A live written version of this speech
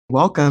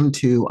Welcome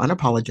to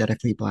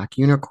Unapologetically Black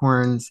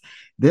Unicorns.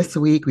 This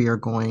week, we are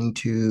going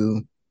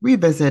to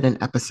revisit an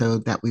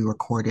episode that we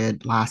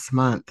recorded last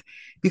month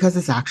because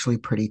it's actually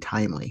pretty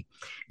timely.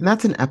 And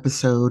that's an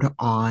episode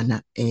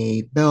on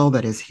a bill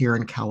that is here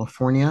in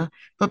California.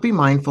 But be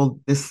mindful,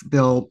 this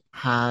bill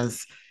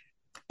has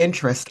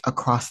interest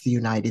across the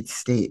United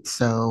States.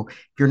 So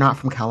if you're not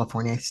from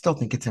California, I still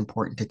think it's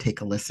important to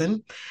take a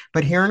listen.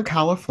 But here in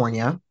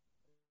California,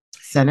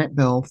 Senate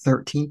Bill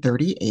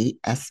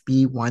 1338,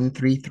 SB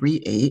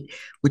 1338,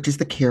 which is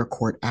the CARE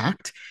Court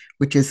Act,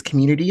 which is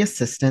Community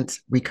Assistance,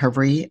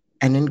 Recovery,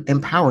 and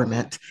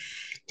Empowerment,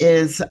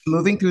 is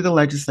moving through the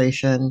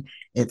legislation.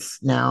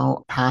 It's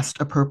now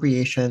passed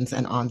appropriations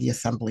and on the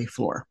assembly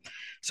floor.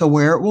 So,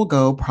 where it will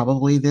go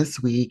probably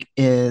this week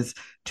is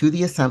to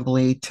the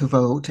assembly to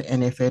vote.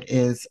 And if it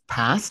is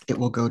passed, it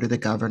will go to the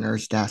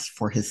governor's desk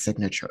for his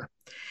signature.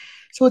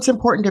 So it's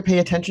important to pay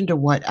attention to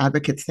what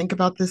advocates think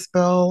about this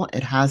bill.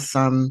 It has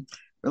some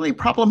really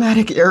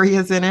problematic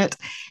areas in it.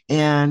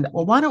 And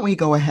well, why don't we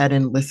go ahead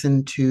and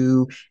listen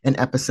to an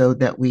episode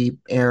that we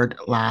aired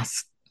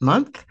last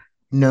month,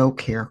 No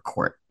Care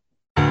Court.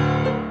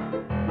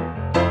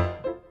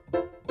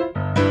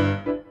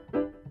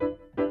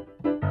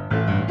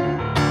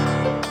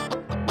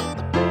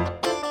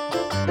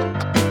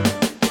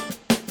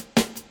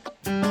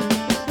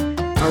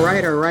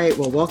 All right.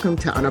 Well, welcome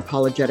to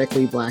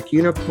Unapologetically Black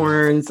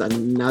Unicorns.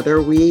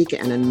 Another week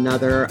and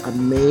another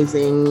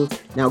amazing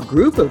now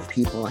group of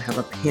people. I have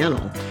a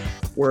panel.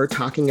 We're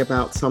talking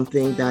about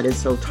something that is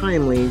so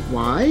timely.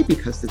 Why?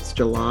 Because it's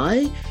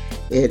July.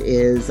 It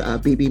is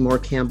BB Moore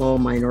Campbell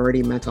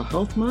Minority Mental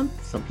Health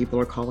Month. Some people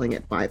are calling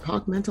it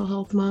BIPOC Mental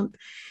Health Month.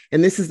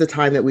 And this is the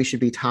time that we should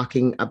be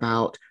talking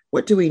about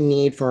what do we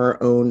need for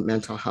our own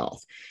mental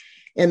health.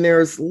 And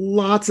there's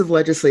lots of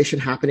legislation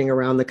happening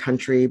around the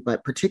country,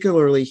 but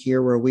particularly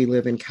here where we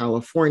live in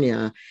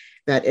California,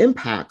 that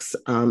impacts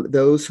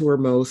those who are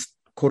most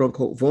quote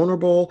unquote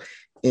vulnerable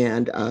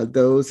and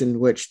those in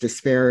which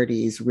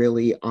disparities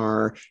really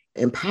are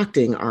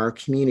impacting our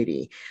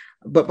community.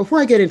 But before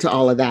I get into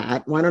all of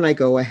that, why don't I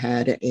go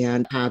ahead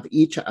and have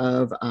each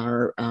of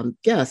our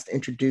guests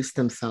introduce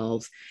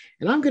themselves.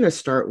 And I'm going to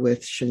start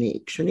with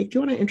Shanique. Shanique, do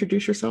you want to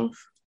introduce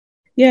yourself?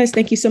 Yes,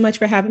 thank you so much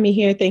for having me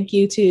here. Thank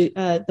you to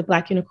the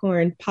Black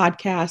Unicorn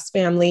podcast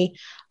family.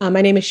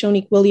 My name is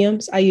Shonique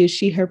Williams. I use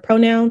she, her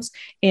pronouns,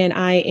 and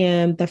I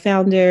am the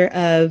founder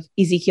of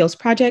Ezekiel's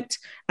Project,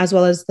 as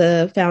well as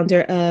the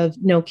founder of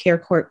No Care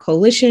Court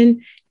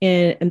Coalition.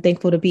 And I'm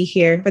thankful to be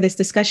here. For this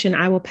discussion,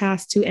 I will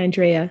pass to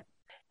Andrea.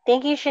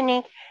 Thank you,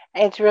 Shanique.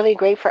 It's really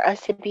great for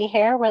us to be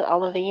here with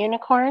all of the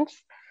unicorns.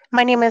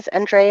 My name is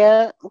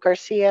Andrea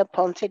Garcia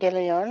Ponce de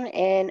Leon,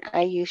 and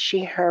I use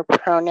she, her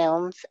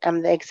pronouns.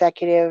 I'm the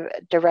executive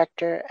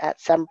director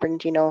at San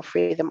Bernardino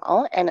Free Them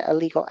All and a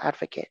legal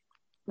advocate.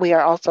 We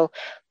are also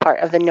part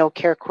of the No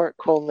Care Court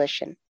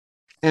Coalition.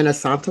 And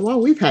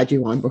Asantawa, we've had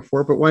you on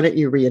before, but why don't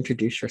you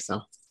reintroduce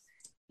yourself?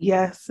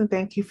 Yes, and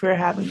thank you for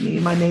having me.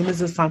 My name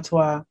is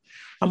Asantawa.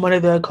 I'm one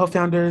of the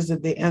co-founders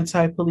of the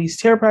Anti-Police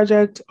Terror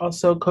Project,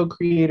 also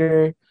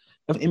co-creator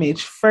of MH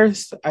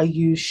First. I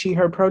use she,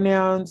 her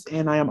pronouns,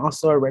 and I am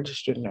also a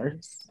registered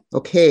nurse.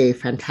 Okay,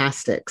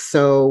 fantastic.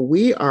 So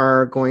we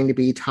are going to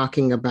be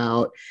talking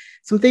about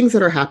some things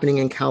that are happening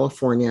in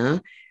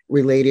California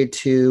related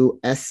to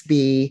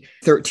SB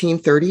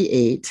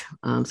 1338.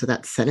 So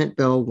that's Senate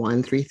Bill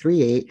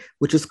 1338,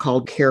 which is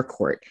called CARE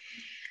Court.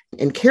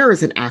 And CARE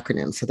is an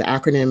acronym. So the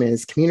acronym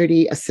is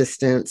Community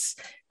Assistance,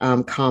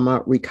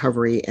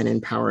 Recovery and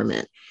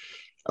Empowerment.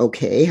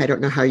 Okay, I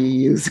don't know how you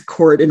use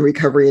court and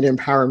recovery and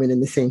empowerment in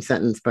the same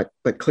sentence, but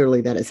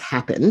clearly that has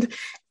happened.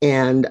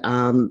 And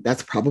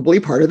that's probably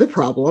part of the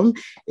problem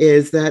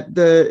is that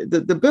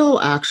the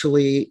bill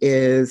actually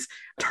is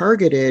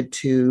targeted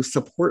to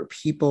support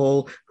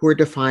people who are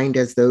defined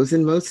as those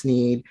in most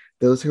need,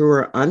 those who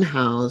are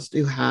unhoused,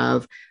 who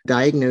have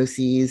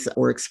diagnoses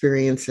or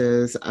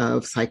experiences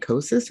of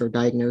psychosis or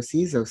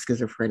diagnoses of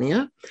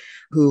schizophrenia,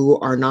 who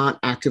are not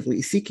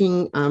actively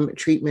seeking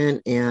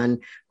treatment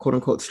and quote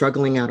unquote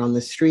struggling out on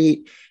the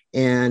street.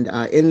 And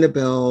in the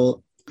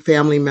bill,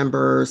 family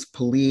members,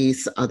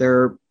 police,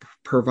 other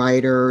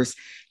providers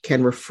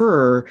can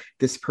refer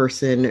this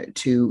person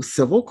to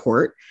civil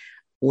court,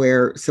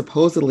 where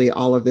supposedly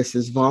all of this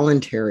is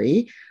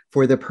voluntary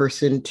for the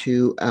person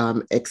to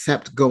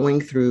accept going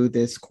through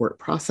this court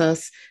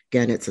process.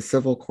 Again, it's a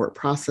civil court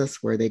process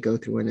where they go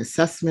through an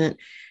assessment.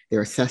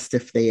 They're assessed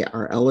if they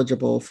are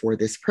eligible for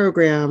this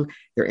program.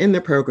 They're in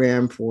the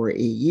program for a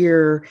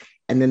year,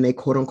 and then they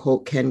quote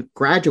unquote can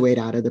graduate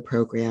out of the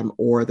program,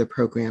 or the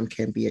program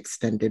can be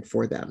extended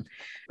for them.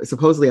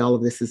 Supposedly all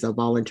of this is a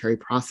voluntary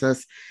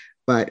process,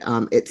 but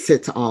it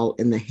sits all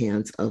in the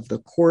hands of the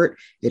court.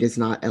 It is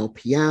not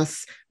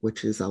LPS,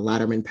 which is a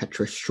Latterman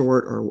Petrus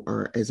short,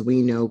 or as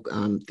we know,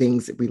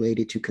 things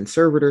related to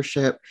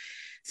conservatorship.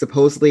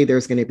 Supposedly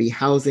there's going to be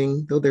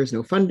housing, though there's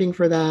no funding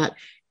for that.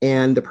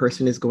 and the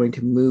person is going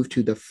to move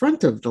to the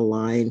front of the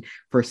line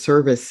for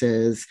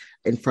services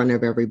in front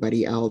of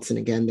everybody else. And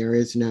again, there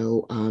is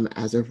no,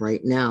 as of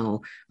right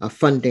now,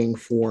 funding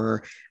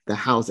for the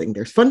housing.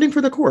 There's funding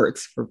for the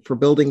courts for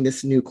building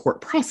this new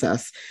court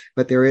process,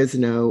 but there is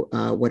no,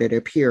 what it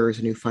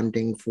appears, new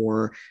funding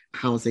for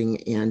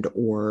housing and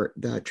or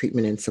the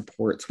treatment and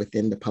supports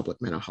within the public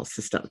mental health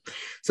system.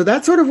 So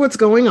that's sort of what's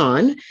going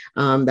on.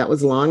 That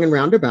was long and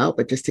roundabout,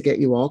 but just to get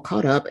you all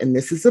caught up. And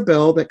this is a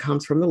bill that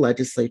comes from the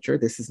legislature.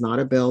 This is not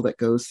a bill that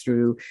goes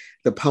through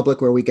the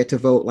public where we get to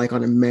vote like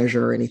on a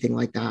measure or anything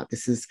like that.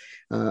 This is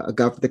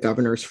the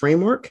governor's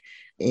framework.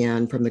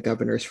 And from the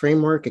governor's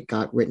framework, it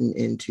got written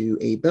into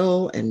a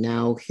bill. And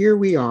now here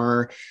we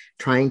are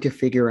trying to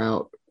figure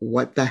out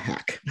what the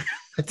heck.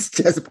 Let's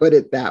just put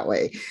it that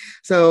way.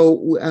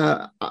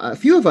 So a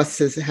few of us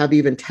have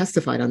even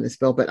testified on this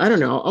bill, but I don't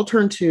know. I'll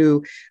turn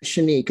to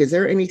Shanique. Is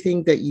there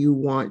anything that you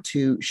want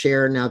to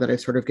share now that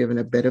I've sort of given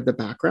a bit of the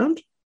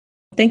background?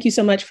 Thank you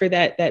so much for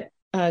that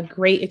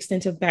great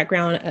extensive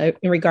background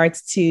in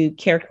regards to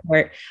Care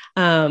Court.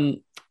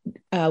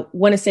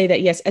 Want to say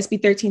that, yes,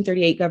 SB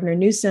 1338, Governor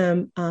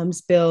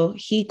Newsom's bill,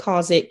 he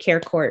calls it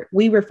Care Court.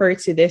 We refer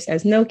to this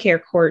as no Care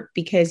Court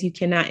because you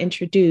cannot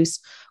introduce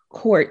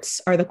courts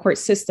or the court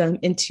system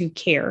into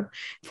care.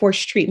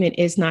 Forced treatment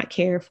is not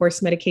care.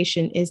 Forced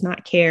medication is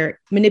not care.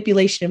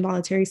 Manipulation,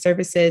 involuntary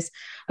services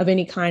of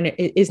any kind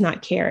is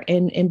not care.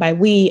 And by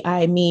we,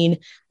 I mean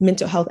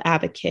mental health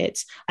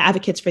advocates,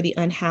 advocates for the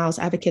unhoused,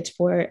 advocates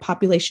for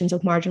populations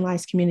of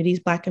marginalized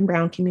communities, Black and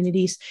Brown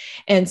communities.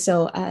 And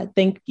so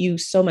thank you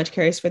so much,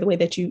 Karis, for the way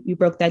that you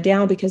broke that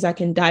down, because I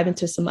can dive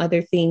into some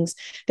other things.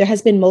 There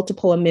has been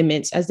multiple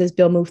amendments as this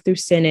bill moved through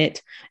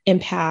Senate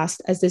and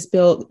passed. As this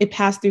bill, it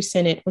passed through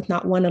Senate with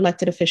not one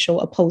elected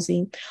official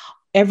opposing.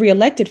 Every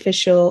elected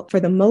official, for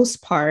the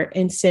most part,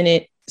 in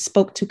Senate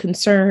spoke to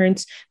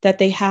concerns that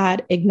they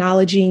had,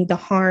 acknowledging the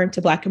harm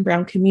to Black and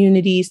Brown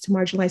communities, to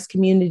marginalized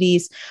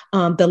communities,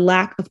 the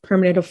lack of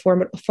permanent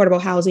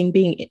affordable housing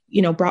being,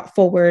 brought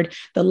forward,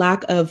 the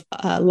lack of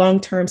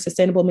long-term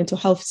sustainable mental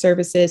health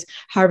services.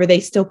 However,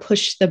 they still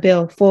push the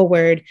bill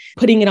forward,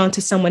 putting it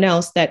onto someone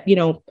else that,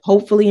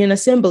 hopefully in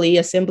Assembly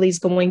is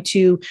going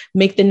to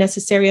make the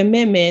necessary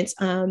amendments.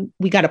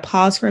 We got to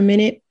pause for a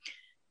minute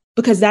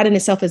because that in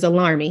itself is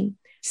alarming.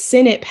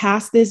 Senate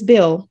passed this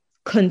bill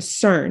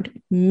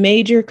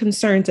major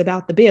concerns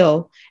about the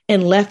bill,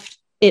 and left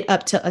it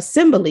up to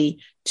Assembly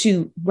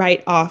to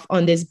write off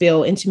on this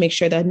bill and to make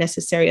sure that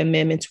necessary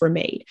amendments were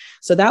made.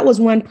 So that was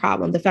one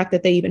problem, the fact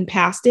that they even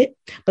passed it,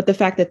 but the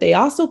fact that they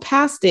also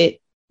passed it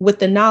with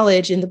the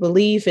knowledge and the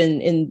belief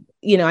and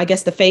I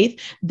guess the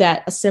faith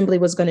that Assembly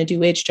was going to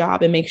do its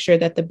job and make sure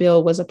that the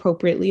bill was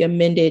appropriately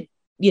amended,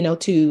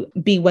 to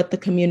be what the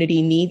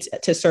community needs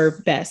to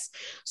serve best.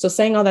 So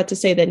saying all that to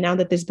say that now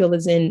that this bill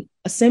is in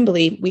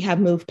Assembly, we have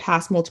moved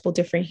past multiple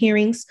different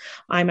hearings.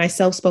 I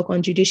myself spoke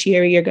on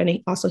judiciary. You're going to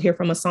also hear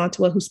from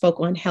Asantwa, who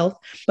spoke on health.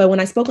 But when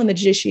I spoke on the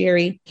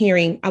judiciary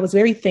hearing, I was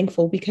very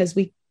thankful because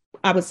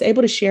I was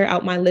able to share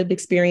out my lived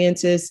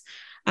experiences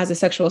as a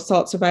sexual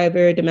assault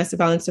survivor, domestic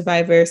violence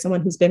survivor,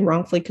 someone who's been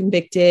wrongfully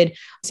convicted,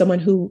 someone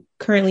who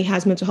currently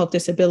has mental health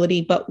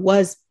disability, but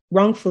was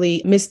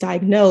wrongfully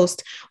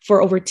misdiagnosed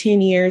for over 10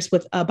 years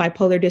with a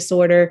bipolar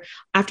disorder.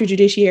 After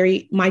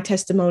judiciary, my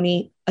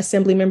testimony,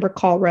 Assemblymember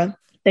Kalra,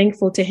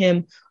 thankful to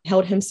him,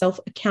 held himself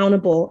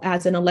accountable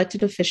as an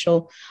elected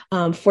official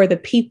for the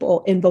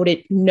people and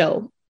voted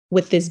no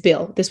with this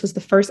bill. This was the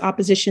first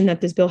opposition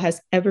that this bill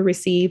has ever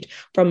received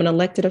from an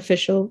elected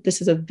official.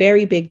 This is a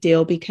very big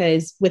deal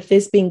because with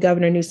this being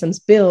Governor Newsom's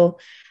bill,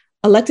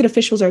 elected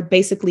officials are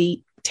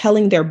basically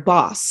telling their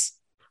boss,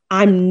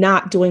 I'm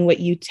not doing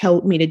what you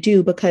told me to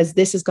do because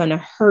this is going to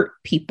hurt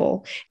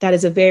people. That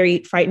is a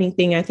very frightening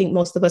thing. I think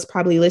most of us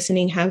probably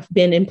listening have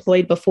been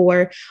employed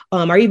before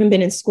or even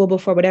been in school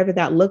before, whatever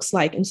that looks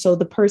like. And so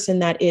the person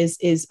that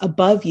is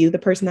above you, the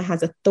person that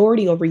has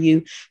authority over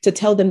you, to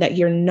tell them that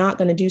you're not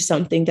going to do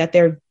something that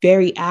they're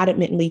very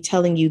adamantly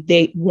telling you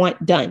they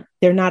want done.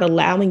 They're not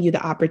allowing you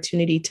the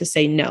opportunity to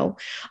say no.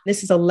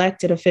 This is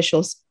elected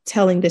officials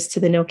telling this to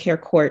the No Care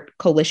Court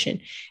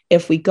Coalition.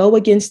 If we go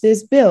against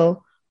this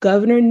bill,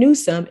 Governor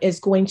Newsom is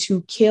going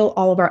to kill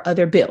all of our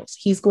other bills.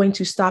 He's going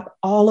to stop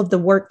all of the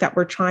work that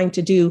we're trying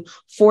to do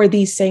for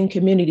these same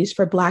communities,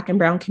 for Black and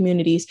Brown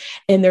communities.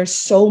 And there's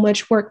so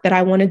much work that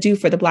I want to do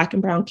for the Black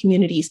and Brown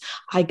communities.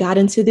 I got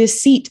into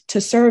this seat to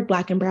serve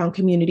Black and Brown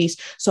communities.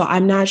 So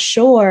I'm not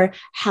sure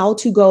how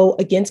to go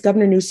against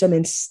Governor Newsom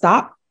and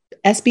stop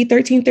SB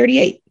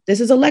 1338. This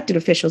is elected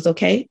officials,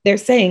 okay? They're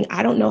saying,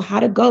 I don't know how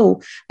to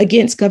go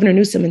against Governor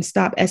Newsom and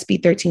stop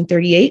SB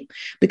 1338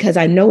 because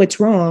I know it's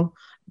wrong,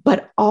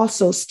 but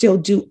also still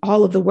do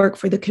all of the work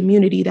for the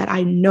community that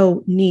I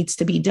know needs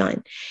to be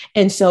done.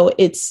 And so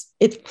it's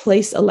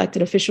placed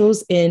elected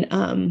officials in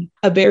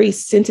a very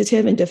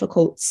sensitive and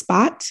difficult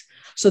spot.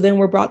 So then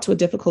we're brought to a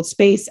difficult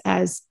space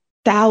as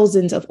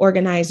thousands of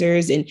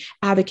organizers and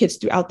advocates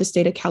throughout the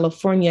state of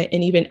California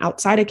and even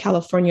outside of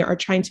California are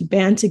trying to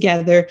band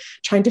together,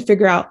 trying to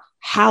figure out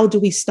how do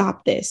we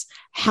stop this?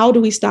 How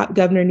do we stop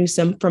Governor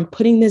Newsom from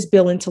putting this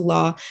bill into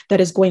law that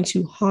is going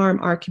to harm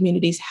our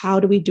communities? How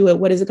do we do it?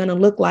 What is it going to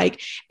look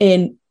like?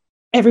 And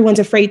everyone's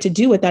afraid to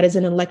do it. That is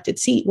an elected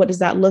seat. What does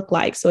that look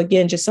like? So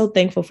again, just so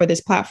thankful for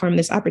this platform,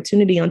 this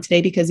opportunity on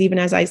today, because even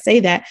as I say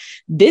that,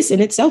 this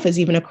in itself is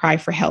even a cry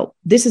for help.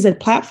 This is a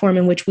platform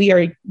in which we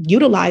are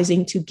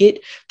utilizing to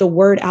get the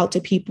word out to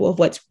people of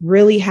what's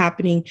really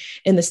happening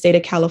in the state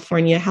of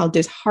California, how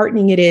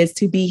disheartening it is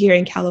to be here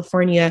in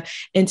California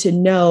and to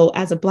know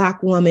as a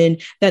Black woman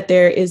that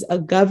there is a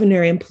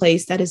governor in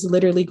place that is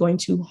literally going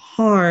to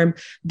harm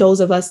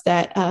those of us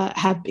that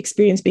have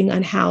experienced being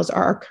unhoused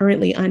or are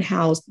currently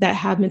unhoused,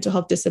 that have mental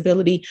health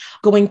disability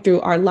going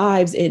through our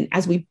lives. And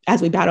as we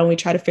battle and we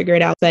try to figure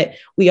it out, but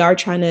we are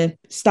trying to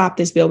stop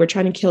this bill. We're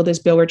trying to kill this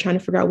bill. We're trying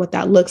to figure out what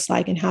that looks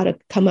like and how to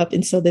come up.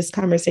 And so this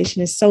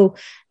conversation is so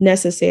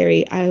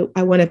necessary. I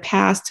want to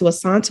pass to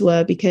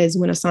Asantewaa, because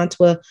when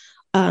Asantewaa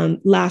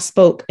last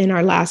spoke in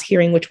our last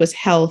hearing, which was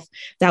health,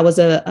 that was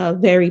a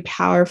very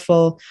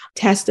powerful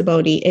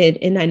testimony.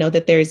 And I know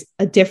that there's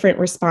a different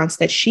response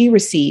that she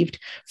received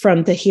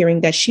from the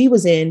hearing that she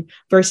was in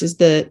versus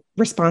the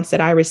response that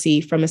I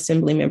received from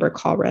Assemblymember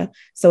Kalra.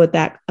 So with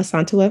that,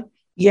 Asantewaa.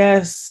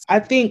 Yes, I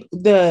think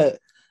the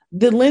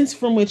lens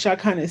from which I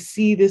kind of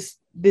see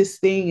this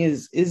thing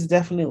is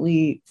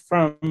definitely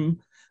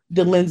from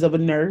the lens of a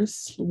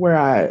nurse, where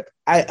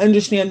I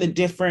understand the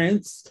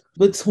difference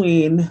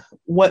between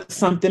what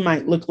something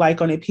might look like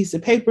on a piece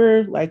of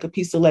paper, like a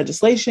piece of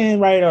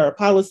legislation, right, or a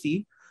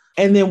policy,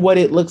 and then what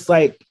it looks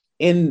like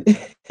in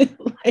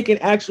like an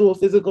actual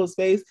physical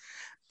space.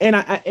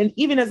 And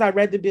even as I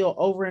read the bill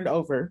over and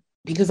over,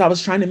 because I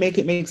was trying to make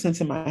it make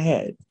sense in my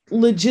head,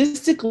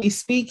 logistically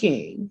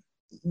speaking,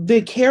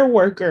 the care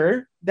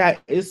worker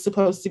that is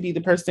supposed to be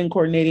the person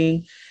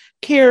coordinating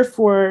care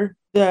for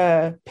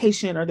the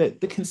patient or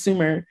the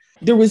consumer,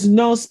 there was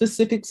no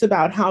specifics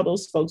about how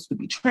those folks would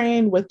be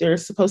trained, what they're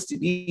supposed to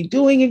be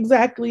doing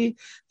exactly.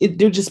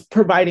 They're just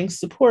providing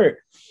support.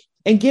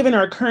 And given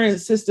our current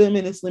system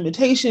and its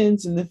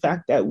limitations and the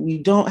fact that we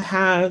don't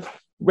have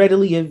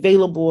readily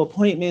available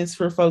appointments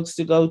for folks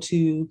to go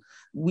to,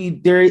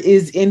 there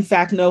is in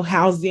fact no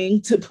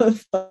housing to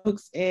put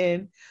folks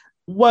in.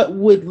 What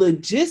would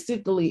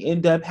logistically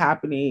end up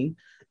happening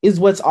is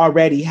what's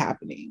already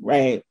happening,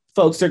 right?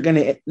 Folks are going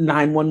to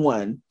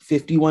 911,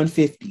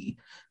 5150.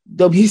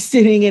 They'll be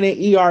sitting in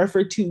an ER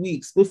for 2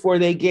 weeks before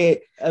they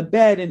get a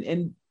bed.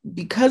 And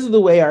because of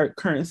the way our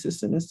current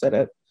system is set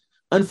up,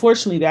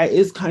 unfortunately, that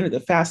is kind of the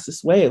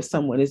fastest way if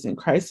someone is in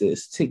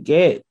crisis to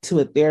get to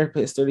a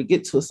therapist or to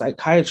get to a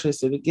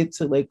psychiatrist or to get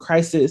to like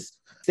crisis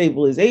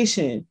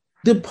stabilization.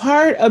 The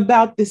part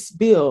about this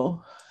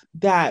bill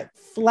that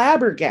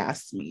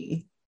flabbergasts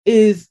me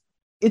is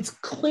it's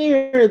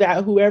clear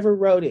that whoever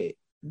wrote it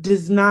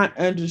does not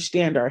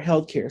understand our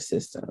healthcare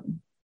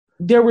system.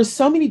 There were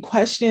so many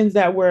questions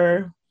that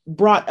were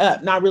brought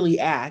up, not really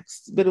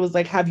asked, but it was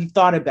like, have you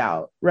thought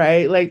about,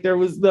 right? Like there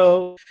was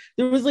no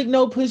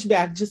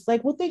pushback, just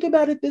like, well, think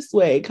about it this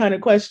way kind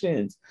of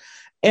questions.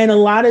 And a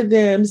lot of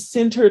them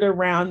centered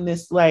around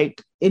this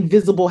like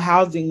invisible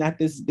housing that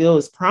this bill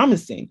is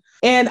promising.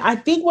 And I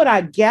think what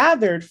I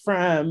gathered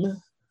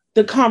from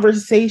the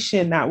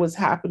conversation that was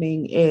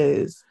happening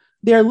is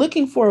they're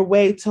looking for a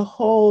way to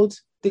hold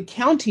the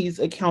counties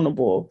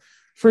accountable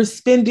for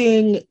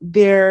spending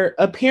their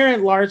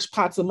apparent large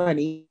pots of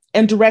money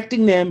and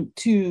directing them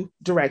to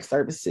direct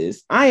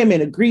services. I am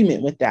in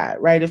agreement with that,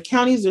 right? If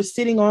counties are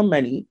sitting on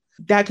money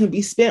that can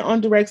be spent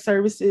on direct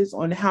services,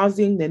 on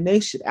housing, then they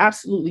should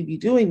absolutely be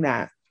doing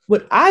that.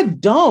 What I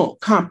don't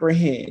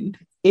comprehend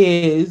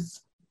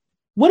is,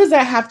 what does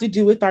that have to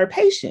do with our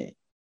patient?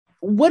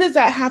 What does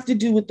that have to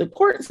do with the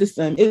court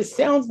system? It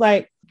sounds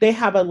like they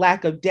have a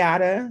lack of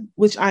data,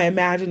 which I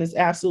imagine is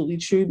absolutely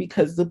true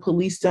because the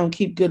police don't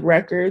keep good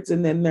records.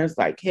 And then there's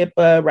like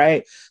HIPAA,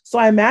 right? So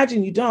I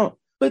imagine you don't.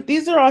 But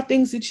these are all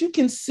things that you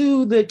can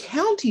sue the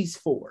counties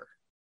for.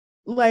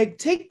 Like,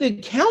 take the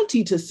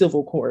county to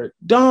civil court.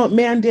 Don't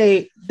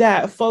mandate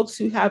that folks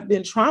who have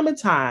been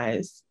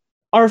traumatized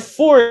are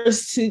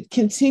forced to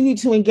continue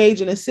to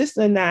engage in a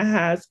system that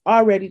has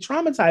already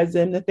traumatized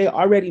them, that they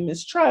already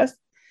mistrust.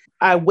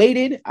 I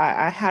waited.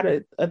 I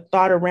had a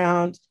thought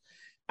around,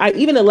 I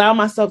even allowed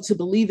myself to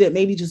believe that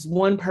maybe just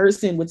one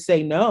person would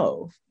say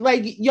no.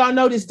 Like, y'all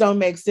know this don't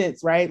make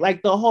sense, right?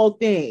 Like the whole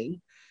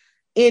thing,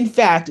 in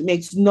fact,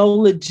 makes no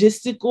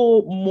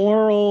logistical,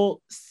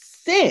 moral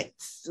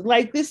sense.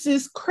 Like, this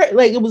is crazy.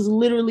 Like, it was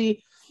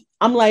literally,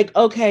 I'm like,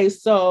 okay,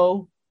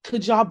 so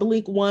could y'all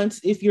blink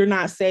once if you're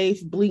not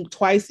safe, blink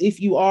twice if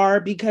you are,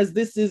 because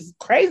this is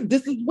crazy.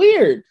 This is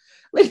weird.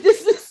 Like,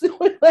 this is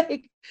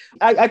like,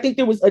 I think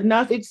there was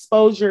enough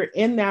exposure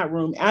in that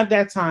room at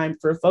that time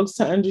for folks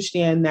to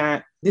understand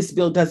that this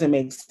bill doesn't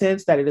make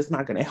sense, that it is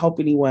not going to help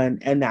anyone,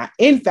 and that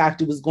in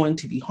fact it was going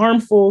to be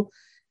harmful.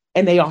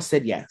 And they all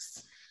said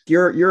yes.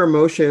 Your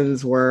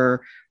emotions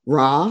were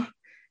raw.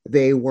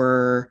 They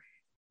were,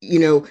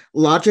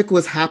 logic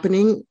was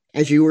happening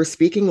as you were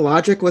speaking.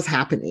 Logic was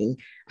happening.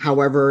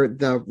 However,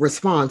 the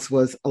response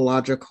was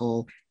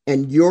illogical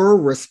And your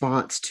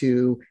response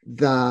to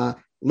the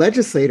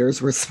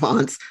legislators'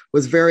 response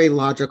was very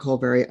logical,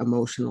 very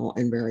emotional,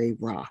 and very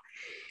raw.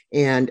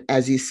 And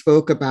as you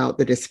spoke about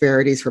the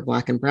disparities for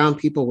Black and Brown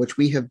people, which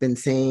we have been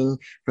saying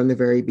from the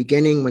very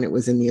beginning when it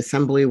was in the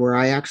assembly where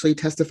I actually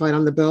testified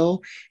on the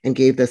bill and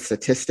gave the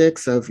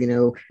statistics of,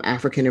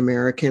 African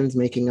Americans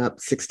making up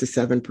 6 to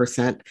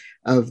 7%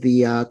 of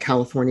the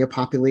California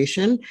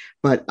population.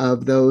 But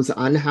of those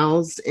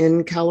unhoused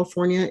in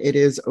California, it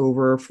is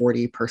over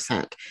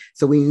 40%.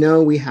 So we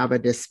know we have a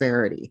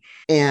disparity.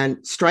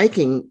 And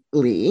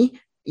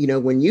strikingly,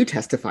 when you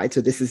testified,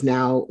 so this is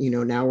now,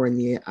 now we're in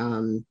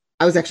the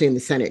I was actually in the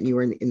Senate and you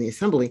were in the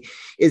Assembly,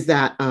 is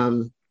that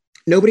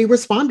nobody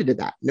responded to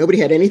that. Nobody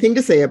had anything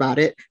to say about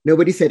it.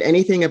 Nobody said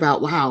anything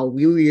about, wow,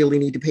 we really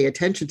need to pay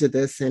attention to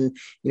this. And,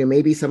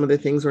 maybe some of the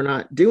things we're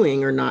not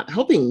doing are not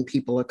helping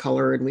people of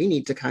color. And we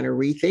need to kind of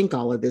rethink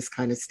all of this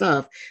kind of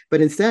stuff. But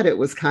instead, it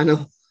was kind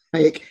of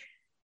like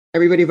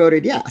everybody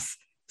voted yes.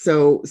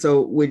 So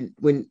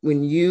when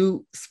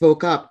you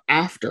spoke up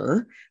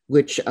after,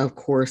 which of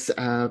course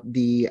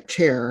the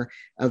chair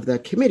of the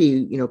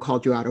committee,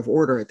 called you out of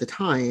order at the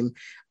time,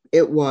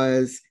 it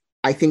was,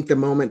 I think, the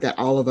moment that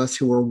all of us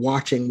who were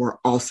watching were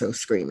also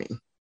screaming.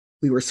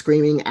 We were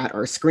screaming at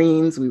our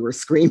screens. We were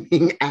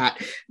screaming at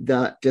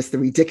just the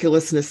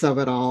ridiculousness of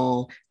it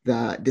all.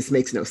 This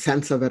makes no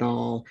sense of it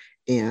all.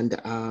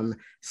 And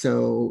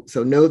so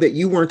know that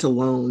you weren't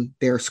alone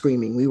there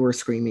screaming. We were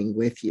screaming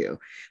with you.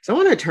 So I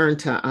want to turn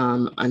to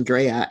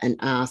Andrea and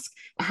ask,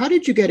 how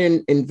did you get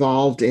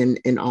involved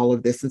in all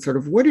of this, and sort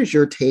of what is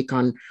your take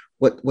on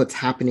what's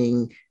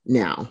happening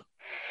now?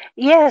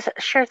 Yes,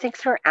 sure.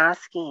 Thanks for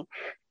asking.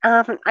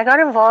 I got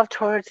involved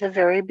towards the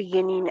very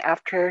beginning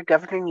after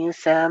Governor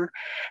Newsom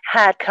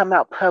had come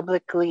out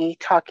publicly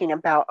talking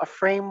about a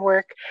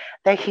framework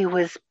that he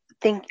was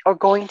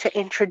going to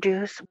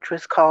introduce, which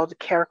was called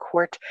Care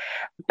Court.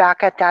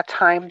 Back at that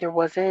time, there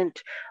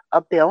wasn't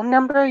a bill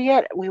number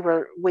yet. We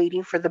were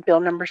waiting for the bill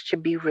numbers to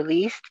be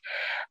released.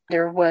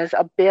 There was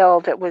a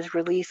bill that was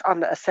released on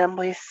the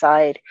Assembly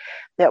side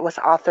that was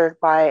authored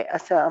by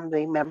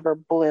Assembly Member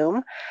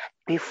Bloom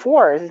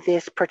before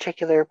this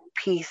particular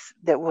piece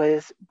that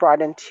was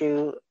brought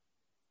into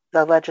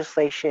the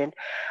legislation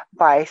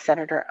by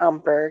Senator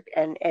Umberg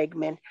and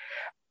Eggman.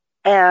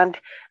 And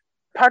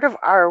part of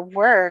our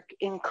work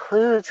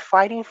includes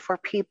fighting for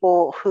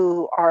people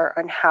who are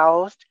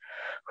unhoused,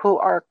 who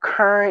are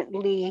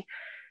currently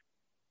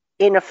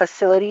in a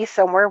facility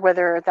somewhere,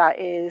 whether that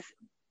is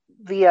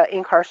via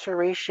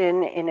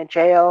incarceration in a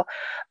jail,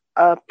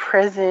 a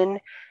prison,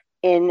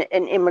 in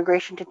an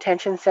immigration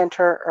detention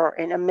center, or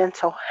in a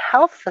mental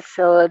health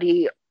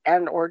facility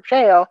and or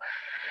jail.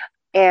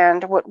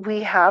 And what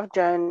we have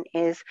done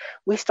is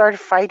we started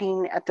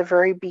fighting at the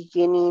very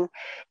beginning,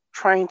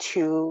 trying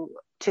to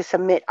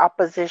submit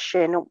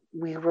opposition.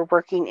 We were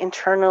working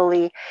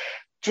internally,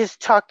 just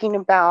talking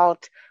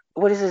about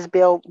what is this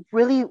bill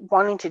really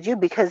wanting to do,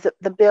 because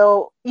the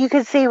bill, you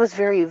could say, was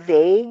very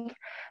vague.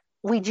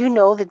 We do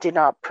know that it did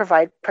not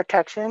provide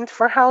protections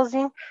for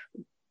housing,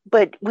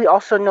 but we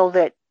also know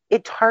that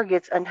it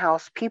targets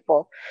unhoused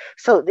people.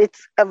 So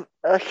it's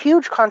a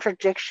huge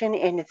contradiction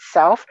in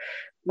itself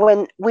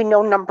when we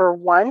know, number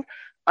one,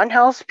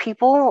 unhoused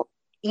people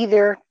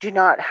either do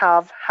not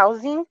have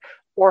housing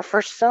or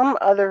for some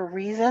other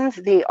reasons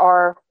they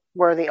are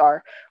where they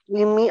are.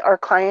 We meet our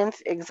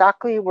clients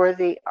exactly where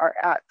they are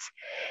at.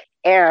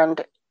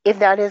 And if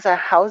that is a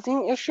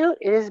housing issue,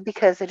 it is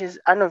because it is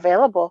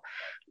unavailable.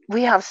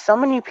 We have so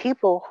many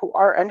people who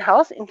are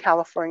unhoused in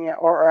California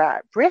or are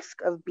at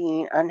risk of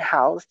being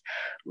unhoused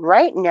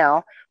right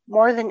now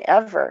more than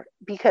ever,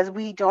 because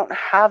we don't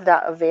have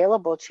that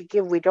available to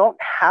give. We don't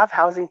have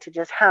housing to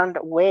just hand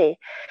away.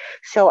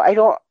 So I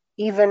don't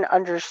even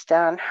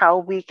understand how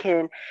we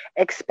can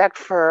expect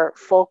for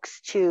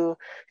folks to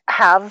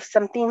have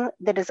something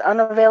that is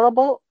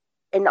unavailable.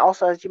 And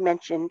also, as you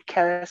mentioned,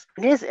 Karis,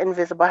 it is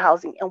invisible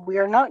housing, and we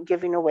are not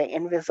giving away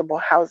invisible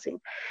housing.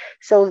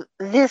 So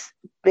this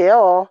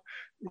bill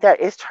that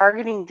is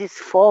targeting these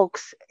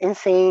folks and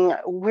saying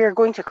we're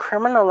going to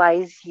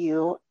criminalize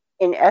you,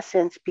 in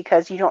essence,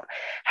 because you don't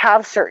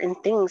have certain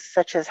things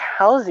such as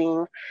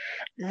housing,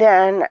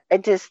 then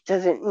it just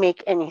doesn't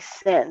make any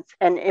sense.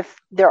 And if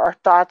there are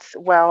thoughts,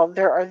 well,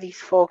 there are these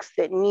folks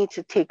that need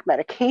to take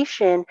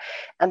medication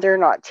and they're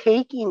not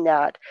taking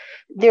that,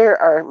 there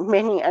are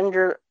many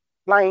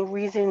underlying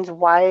reasons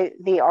why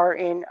they are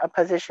in a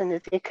position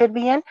that they could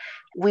be in.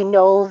 We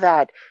know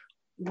that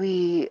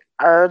we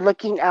are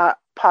looking at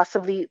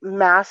possibly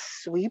mass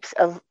sweeps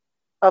of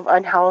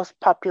unhoused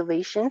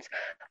populations,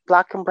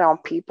 Black and Brown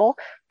people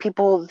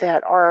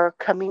that are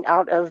coming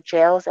out of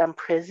jails and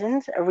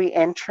prisons,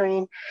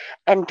 re-entering,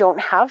 and don't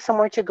have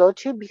somewhere to go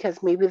to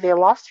because maybe they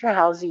lost their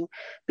housing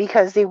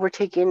because they were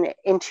taken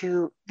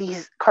into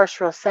these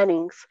carceral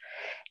settings.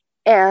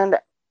 And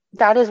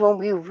that is when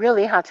we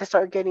really had to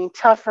start getting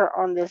tougher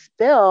on this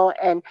bill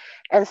and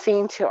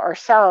saying to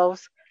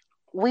ourselves,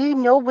 we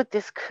know what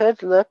this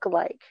could look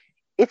like.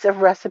 It's a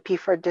recipe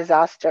for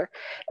disaster,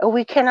 and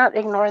we cannot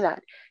ignore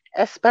that.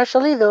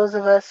 especially those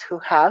of us who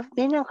have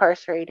been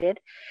incarcerated.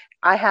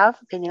 I have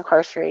been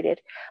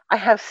incarcerated. I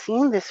have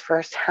seen this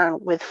firsthand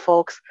with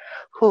folks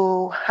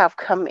who have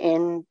come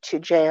into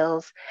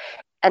jails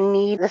and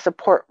need the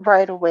support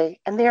right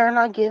away, and they are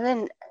not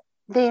given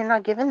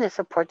the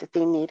support that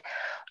they need.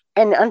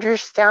 And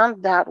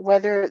understand that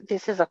whether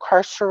this is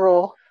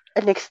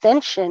an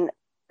extension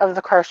of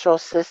the carceral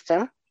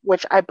system,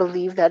 which I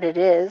believe that it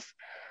is,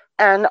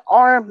 and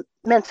our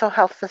mental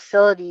health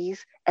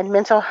facilities and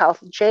mental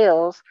health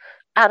jails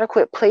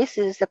adequate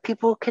places that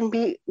people can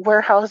be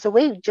warehoused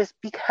away just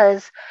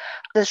because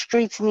the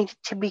streets need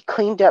to be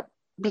cleaned up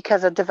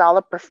because a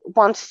developer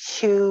wants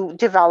to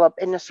develop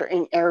in a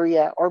certain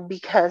area, or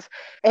because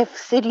if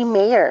city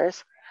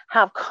mayors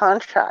have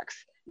contracts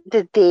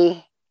that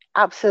they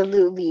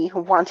absolutely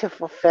want to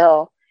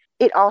fulfill,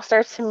 it all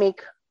starts to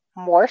make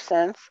more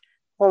sense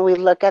when we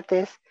look at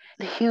this,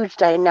 the huge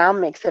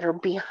dynamics that are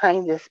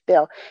behind this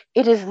bill.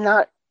 It is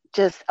not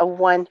just a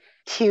 1,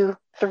 2,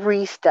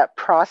 3-step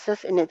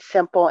process, and it's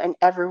simple, and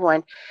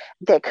everyone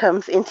that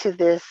comes into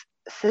this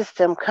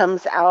system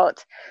comes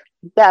out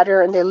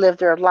better, and they live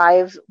their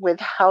lives with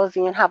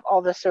housing and have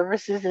all the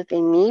services that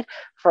they need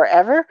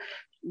forever.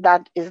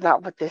 That is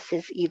not what this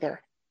is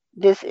either.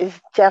 This is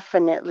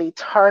definitely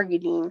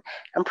targeting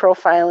and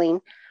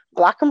profiling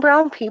Black and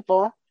brown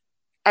people,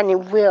 and it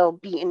will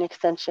be an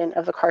extension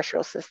of the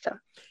carceral system.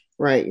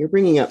 Right. You're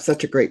bringing up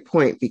such a great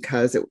point,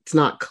 because it's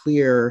not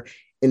clear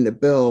in the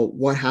bill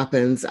what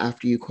happens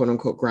after you, quote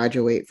unquote,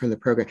 graduate from the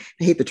program.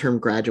 I hate the term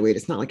graduate.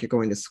 It's not like you're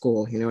going to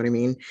school, you know what I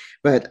mean?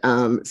 But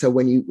so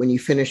when you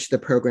finish the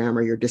program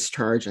or you're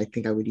discharged, I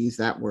think I would use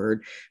that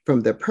word,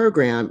 from the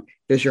program,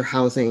 does your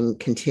housing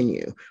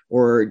continue,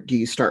 or do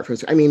you start from?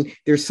 I mean,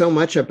 there's so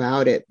much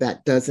about it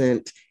that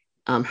doesn't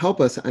help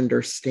us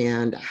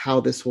understand how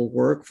this will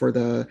work for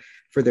the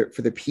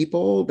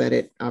people that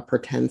it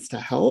pretends to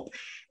help.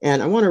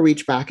 And I want to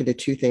reach back into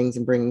two things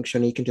and bring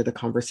Shonique into the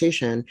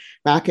conversation.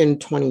 Back in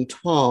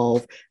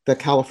 2012, the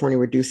California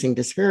Reducing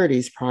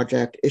Disparities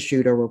Project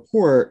issued a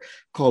report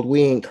called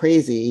We Ain't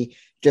Crazy,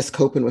 Just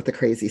Coping with the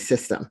Crazy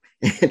System.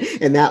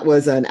 And that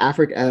was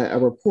a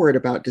report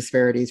about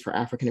disparities for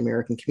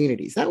African-American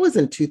communities. That was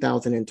in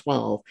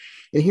 2012.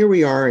 And here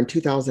we are in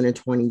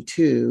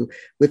 2022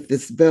 with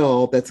this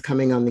bill that's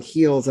coming on the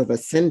heels of a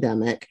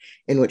syndemic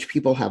in which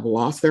people have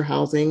lost their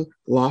housing,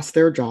 lost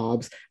their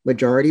jobs,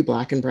 majority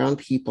Black and brown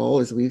people,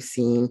 as we've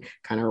seen,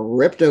 kind of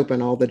ripped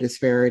open all the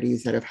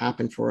disparities that have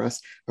happened for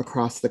us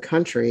across the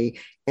country.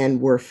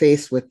 And we're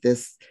faced with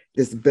this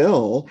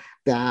bill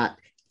that,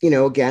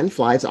 again,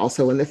 flies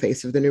also in the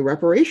face of the new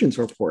reparations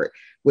report,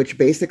 which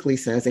basically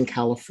says in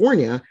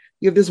California,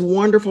 you have this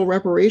wonderful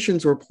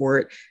reparations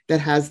report that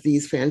has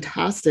these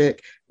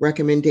fantastic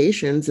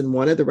recommendations. And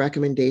one of the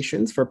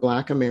recommendations for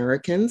Black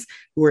Americans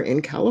who are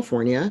in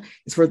California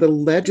is for the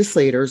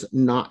legislators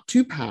not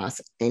to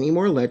pass any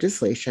more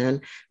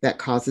legislation that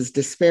causes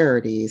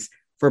disparities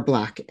for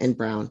Black and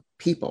brown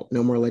people.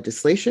 No more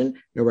legislation,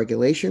 no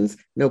regulations,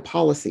 no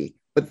policy.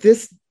 But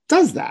this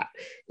does that.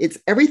 It's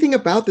everything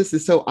about this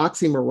is so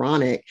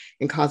oxymoronic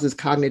and causes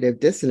cognitive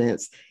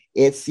dissonance.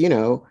 It's,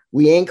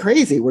 we ain't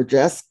crazy. We're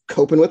just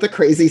coping with a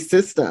crazy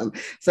system.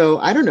 So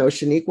I don't know,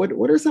 Shonique,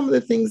 what are some of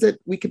the things that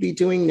we could be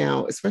doing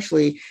now,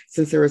 especially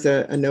since there is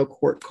a no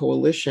court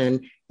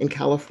coalition in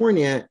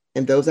California,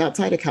 and those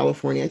outside of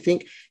California, I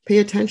think, pay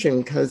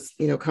attention because,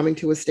 coming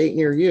to a state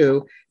near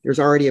you, there's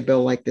already a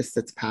bill like this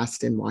that's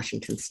passed in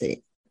Washington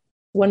State.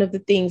 One of the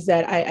things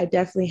that I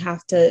definitely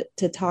have to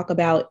talk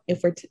about,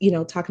 if we're,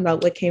 talking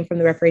about what came from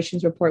the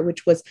reparations report,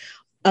 which was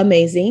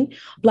amazing,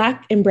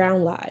 Black and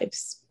brown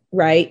lives,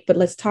 right? But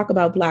let's talk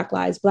about Black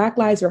lives. Black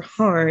lives are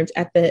harmed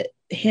at the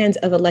hands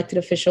of elected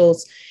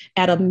officials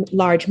at a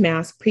large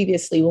mass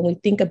previously. When we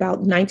think about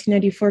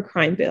 1994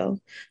 crime bill,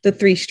 the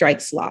 3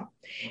 strikes law.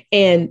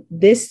 And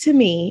this, to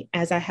me,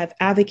 as I have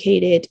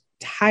advocated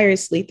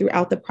tirelessly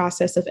throughout the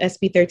process of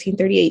SB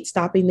 1338,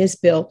 stopping this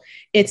bill,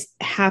 it's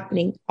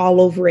happening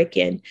all over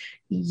again.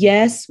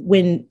 Yes,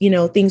 when,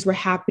 things were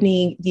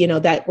happening,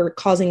 that were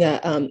causing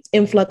a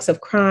influx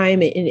of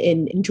crime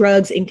and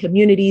drugs in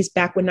communities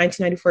back when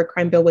 1994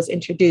 crime bill was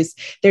introduced,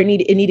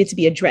 it needed to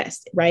be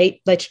addressed, right?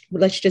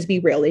 Let's just be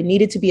real. It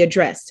needed to be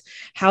addressed.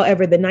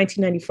 However, the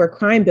 1994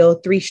 crime bill,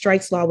 3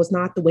 strikes law was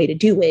not the way to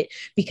do it,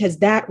 because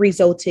that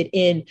resulted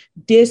in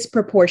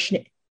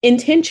disproportionate,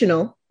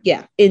 intentional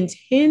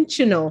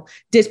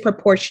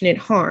disproportionate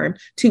harm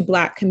to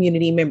Black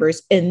community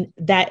members, and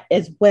that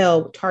as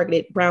well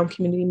targeted brown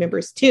community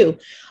members too.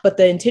 But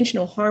the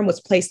intentional harm was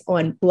placed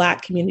on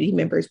Black community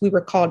members. We were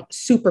called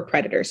super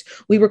predators.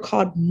 We were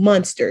called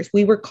monsters.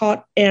 We were called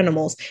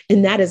animals.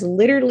 And that is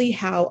literally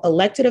how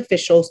elected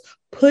officials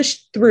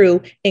pushed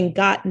through and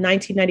got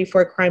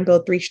 1994 crime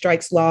bill 3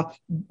 strikes law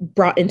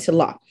brought into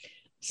law.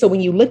 So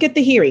when you look at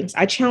the hearings,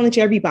 I challenge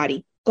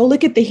everybody, go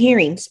look at the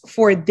hearings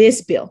for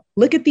this bill.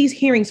 Look at these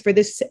hearings for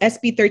this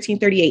SB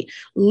 1338.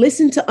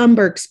 Listen to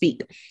Umberg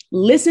speak.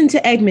 Listen to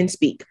Eggman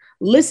speak.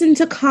 Listen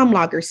to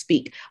Comlogger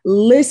speak.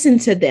 Listen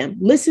to them.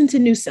 Listen to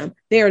Newsom.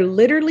 They are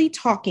literally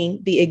talking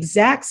the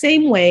exact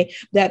same way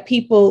that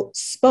people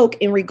spoke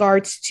in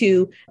regards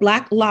to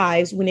Black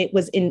lives when it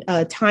was in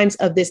times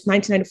of this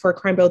 1994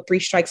 Crime Bill 3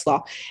 Strikes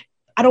Law.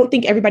 I don't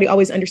think everybody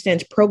always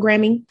understands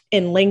programming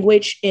and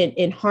language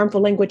and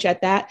harmful language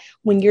at that.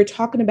 When you're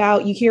talking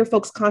about, you hear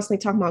folks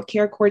constantly talking about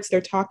care courts,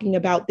 they're talking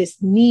about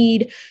this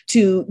need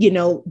to,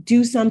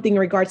 do something in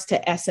regards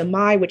to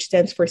SMI, which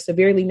stands for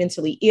severely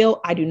mentally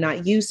ill. I do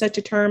not use such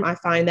a term. I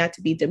find that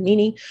to be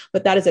demeaning,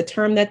 but that is a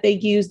term that they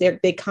use.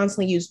 They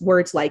constantly use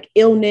words like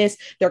illness.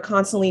 They're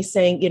constantly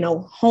saying,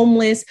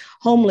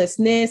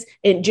 homelessness,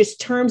 and just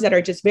terms that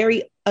are just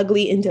very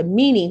ugly and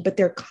demeaning, but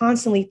they're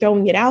constantly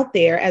throwing it out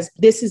there as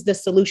this is the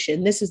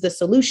solution. This is the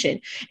solution.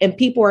 And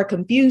people are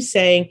confused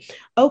saying,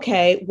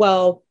 okay,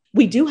 well,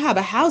 we do have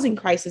a housing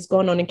crisis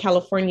going on in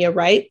California,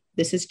 right?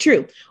 This is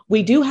true.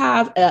 We do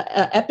have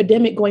a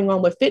epidemic going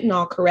on with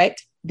fentanyl,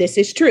 correct? This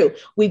is true.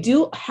 We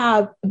do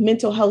have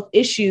mental health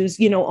issues,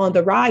 on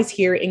the rise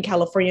here in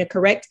California,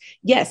 correct?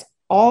 Yes,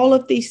 all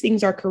of these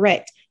things are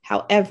correct.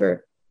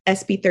 However,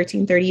 SB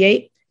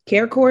 1338,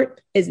 Care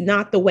Court is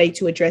not the way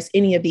to address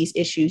any of these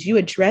issues. You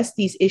address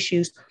these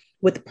issues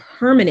with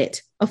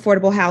permanent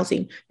affordable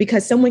housing,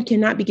 because someone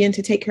cannot begin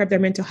to take care of their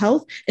mental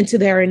health until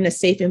they're in a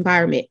safe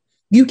environment.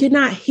 You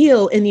cannot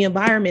heal in the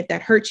environment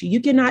that hurts you. You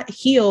cannot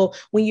heal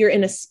when you're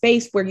in a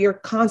space where you're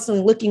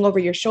constantly looking over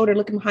your shoulder,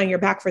 looking behind your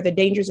back for the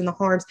dangers and the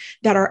harms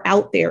that are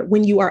out there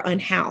when you are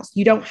unhoused.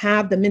 You don't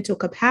have the mental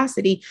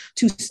capacity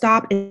to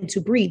stop and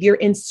to breathe. You're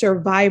in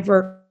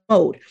survivor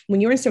mode.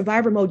 When you're in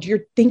survivor mode,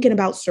 you're thinking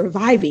about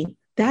surviving.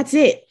 That's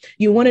it.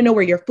 You want to know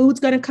where your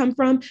food's going to come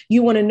from.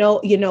 You want to know,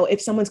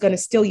 if someone's going to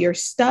steal your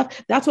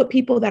stuff. That's what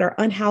people that are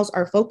unhoused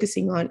are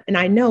focusing on. And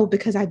I know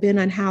because I've been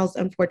unhoused,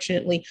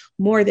 unfortunately,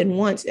 more than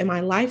once in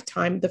my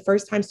lifetime. The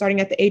first time starting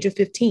at the age of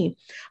 15,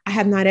 I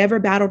have not ever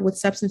battled with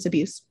substance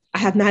abuse. I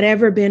have not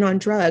ever been on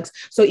drugs.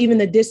 So even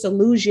the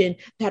disillusion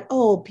that,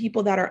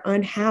 people that are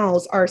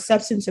unhoused are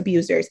substance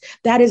abusers,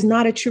 that is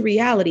not a true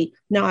reality.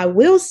 Now, I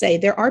will say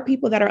there are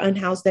people that are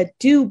unhoused that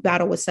do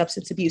battle with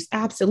substance abuse.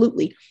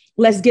 Absolutely.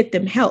 Let's get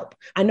them help.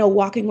 I know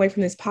walking away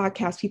from this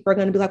podcast, people are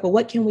going to be like, well,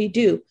 what can we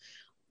do?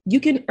 You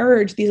can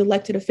urge these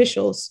elected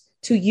officials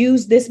to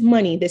use this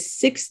money, this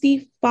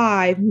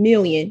 65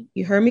 million,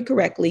 you heard me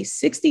correctly,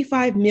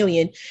 65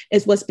 million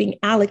is what's being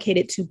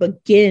allocated to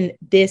begin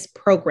this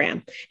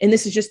program. And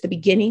this is just the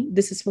beginning.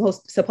 This is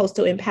supposed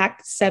to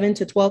impact 7,000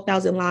 to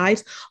 12,000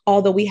 lives,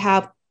 although we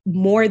have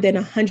more than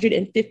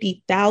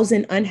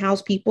 150,000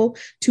 unhoused people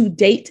to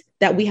date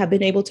that we have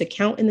been able to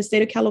count in the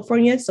state of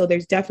California. So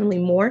there's definitely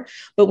more.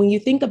 But when you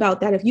think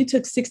about that, if you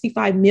took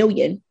 65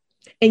 million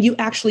and you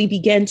actually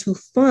began to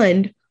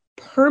fund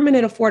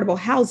permanent affordable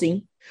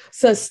housing,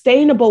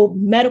 sustainable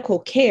medical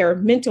care,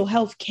 mental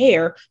health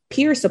care,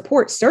 peer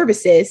support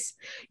services,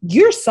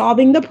 you're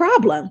solving the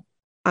problem.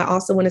 I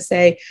also want to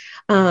say,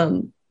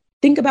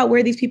 think about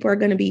where these people are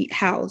going to be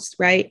housed,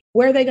 right?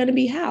 Where are they going to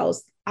be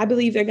housed? I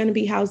believe they're going to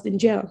be housed in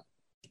jail.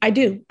 I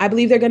do. I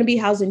believe they're going to be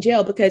housed in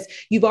jail because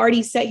you've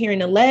already sat here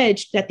and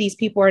alleged that these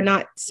people are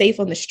not safe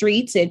on the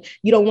streets and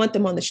you don't want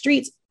them on the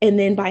streets. And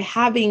then by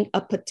having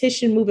a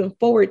petition moving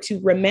forward to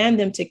remand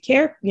them to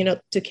care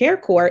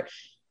court,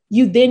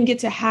 you then get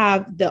to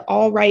have the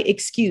all right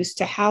excuse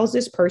to house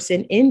this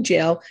person in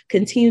jail,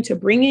 continue to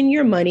bring in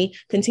your money,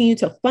 continue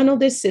to funnel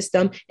this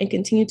system, and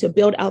continue to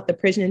build out the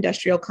prison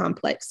industrial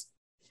complex.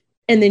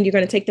 And then you're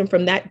going to take them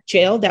from that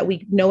jail that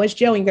we know as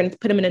jail, and you're going to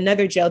put them in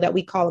another jail that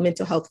we call a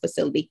mental health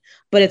facility.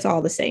 But it's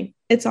all the same.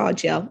 It's all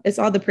jail. It's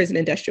all the prison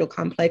industrial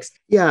complex.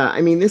 Yeah,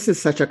 I mean, this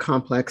is such a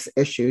complex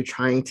issue.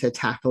 Trying to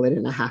tackle it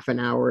in a half an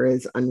hour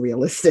is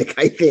unrealistic,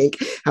 I think.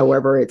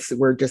 However,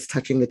 we're just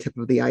touching the tip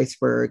of the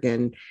iceberg.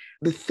 And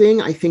the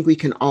thing I think we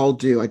can all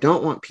do, I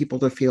don't want people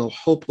to feel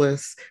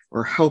hopeless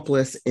or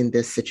helpless in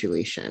this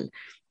situation,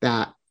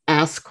 that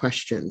ask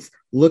questions,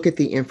 look at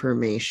the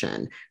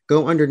information,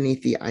 go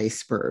underneath the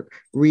iceberg,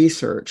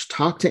 research,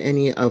 talk to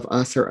any of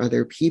us or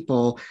other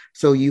people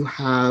so you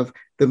have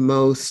the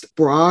most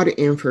broad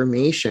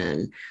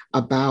information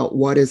about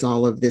what does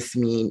all of this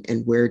mean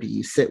and where do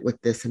you sit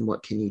with this and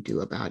what can you do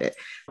about it.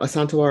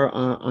 Asantewaa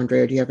or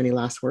Andrea, do you have any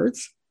last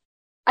words?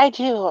 I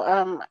do.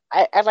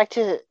 I'd like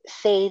to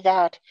say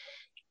that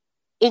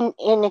in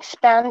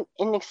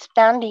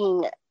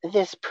expanding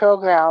this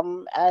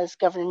program, as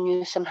Governor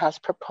Newsom has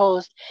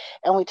proposed,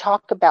 and we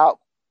talk about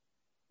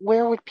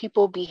where would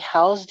people be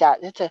housed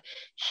at? It's a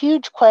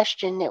huge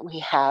question that we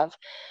have.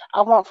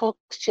 I want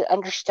folks to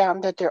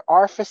understand that there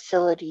are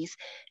facilities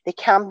that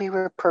can be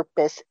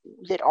repurposed,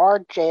 that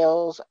are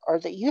jails, or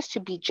that used to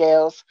be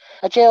jails.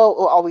 A jail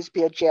will always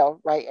be a jail,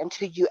 right?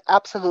 Until you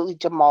absolutely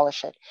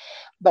demolish it.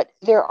 But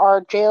there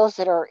are jails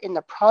that are in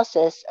the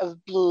process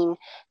of being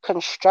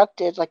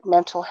constructed, like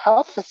mental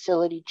health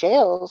facility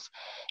jails.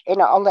 And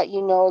I'll let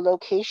you know a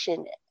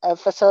location, a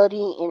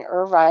facility in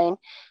Irvine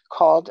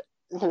called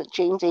the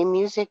James A.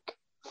 Music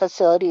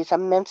Facility. Is a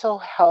mental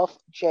health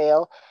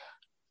jail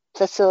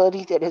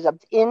facility that is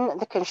in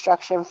the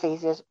construction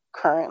phases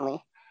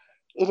currently.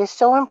 It is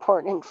so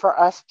important for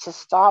us to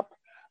stop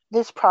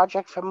this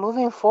project from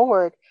moving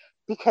forward,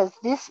 because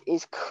this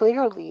is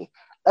clearly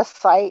a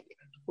site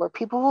where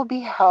people will be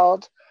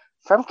held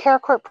from care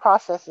court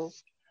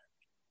processes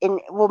and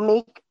will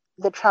make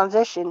the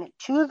transition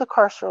to the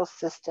carceral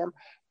system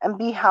and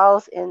be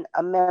housed in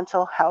a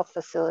mental health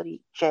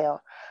facility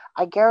jail.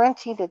 I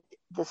guarantee that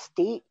the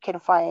state can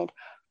find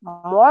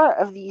more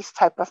of these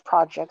type of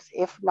projects,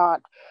 if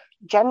not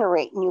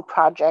generate new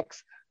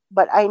projects.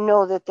 But I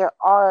know that there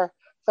are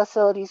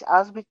facilities,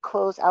 as we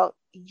close out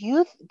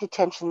youth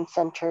detention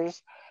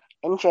centers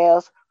and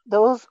jails,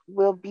 those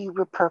will be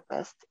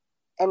repurposed.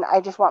 And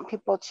I just want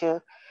people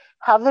to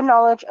have the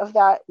knowledge of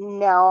that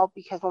now,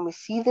 because when we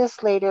see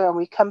this later and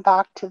we come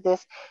back to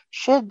this,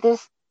 should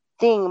this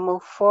thing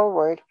move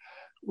forward,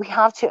 we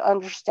have to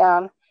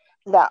understand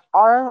that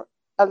our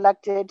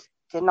elected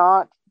did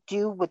not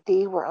do what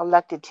they were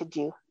elected to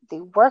do. They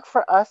work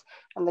for us,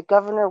 and the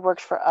governor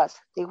works for us.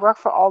 They work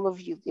for all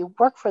of you. They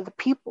work for the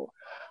people.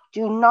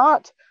 Do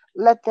not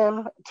let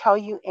them tell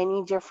you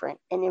any different.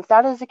 And if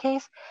that is the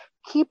case,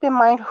 keep in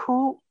mind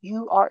who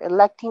you are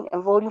electing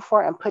and voting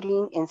for and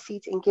putting in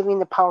seats and giving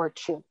the power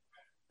to,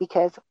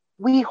 because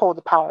we hold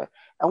the power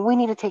and we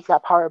need to take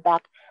that power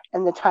back,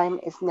 and the time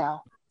is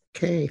now.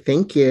 Okay,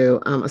 thank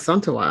you.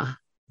 Asantewaa.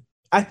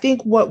 I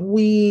think what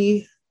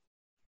we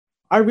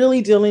are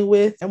really dealing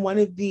with, and one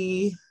of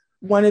the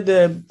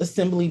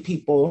assembly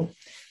people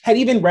had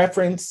even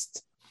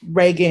referenced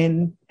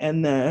Reagan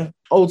and the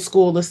old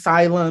school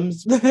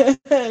asylums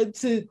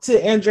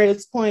to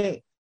Andrea's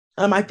point.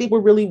 I think we're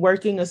really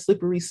working a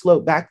slippery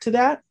slope back to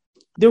that.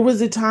 There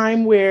was a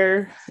time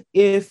where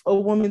if a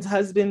woman's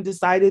husband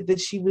decided that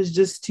she was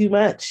just too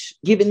much,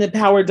 given the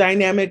power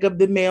dynamic of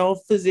the male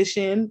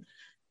physician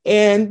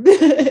and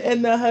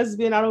the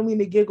husband, I don't mean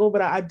to giggle,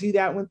 but I do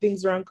that when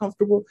things are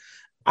uncomfortable.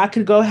 I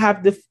could go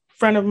have the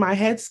front of my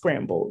head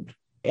scrambled,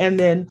 and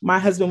then my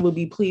husband will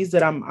be pleased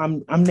that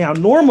I'm now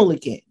normal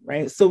again,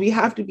 right? So we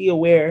have to be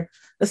aware,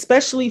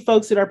 especially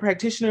folks that are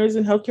practitioners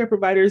and healthcare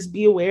providers,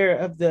 be aware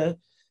of the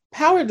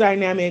power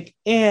dynamic.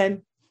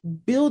 And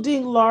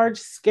building large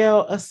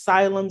scale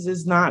asylums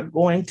is not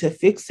going to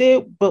fix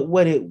it, but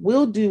what it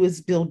will do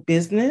is build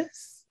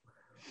business.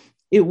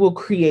 It will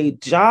create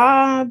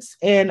jobs.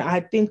 And I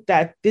think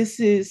that this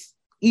is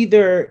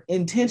either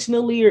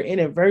intentionally or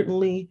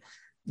inadvertently,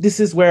 this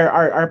is where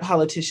our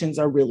politicians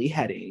are really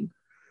heading.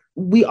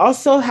 We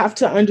also have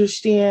to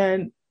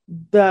understand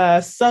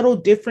the subtle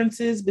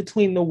differences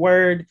between the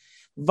word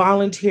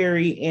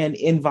voluntary and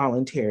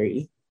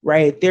involuntary,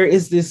 right? There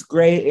is this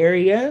gray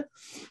area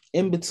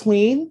in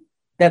between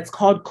that's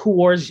called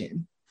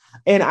coercion.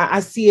 And I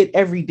see it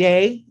every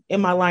day in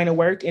my line of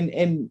work.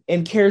 And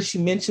Kara, she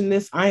mentioned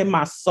this.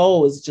 My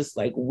soul is just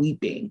like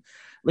weeping.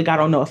 Like, I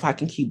don't know if I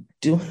can keep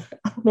doing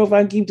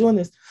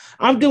this.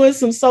 I'm doing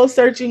some soul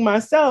searching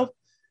myself,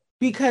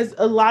 because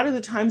a lot of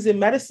the times in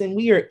medicine,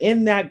 we are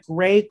in that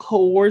gray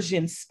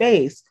coercion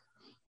space.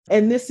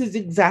 And this is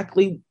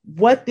exactly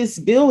what this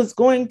bill is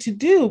going to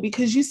do,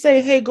 because you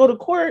say, hey, go to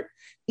court,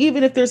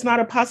 even if there's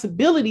not a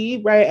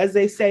possibility, right, as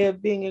they say,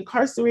 of being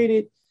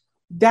incarcerated,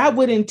 that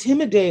would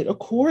intimidate or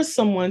coerce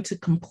someone to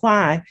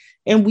comply.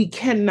 And we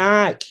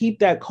cannot keep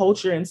that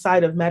culture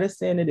inside of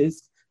medicine. It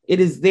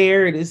is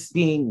there. It is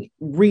being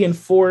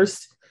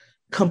reinforced.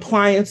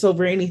 Compliance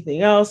over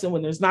anything else. And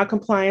when there's not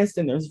compliance,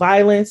 then there's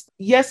violence.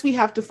 Yes, we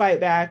have to fight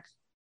back,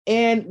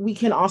 and we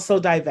can also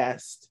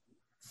divest,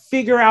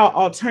 figure out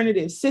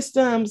alternative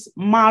systems,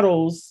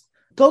 models,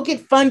 go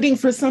get funding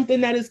for something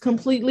that is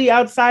completely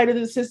outside of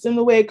the system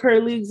the way it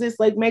currently exists,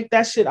 like make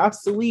that shit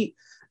obsolete.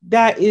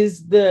 That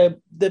is the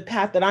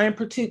path that I am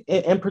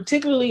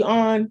particularly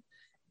on,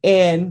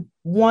 and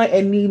want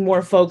and need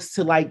more folks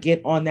to like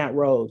get on that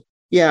road.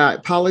 Yeah,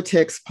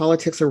 politics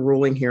are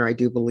ruling here, I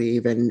do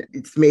believe. And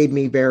it's made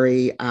me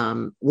very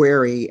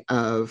wary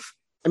of,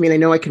 I mean, I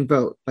know I can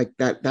vote, like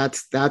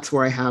that's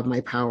where I have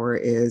my power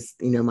is,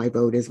 my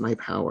vote is my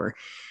power.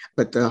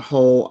 But the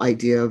whole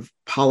idea of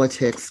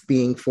politics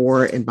being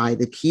for and by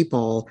the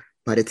people,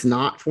 but it's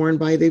not for and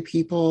by the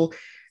people,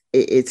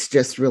 it's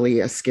just really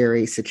a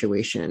scary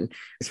situation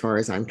as far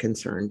as I'm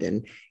concerned.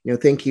 And,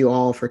 thank you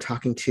all for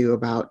talking too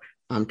about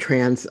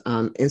trans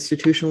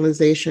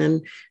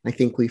institutionalization. I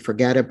think we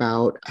forget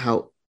about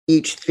how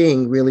each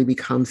thing really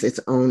becomes its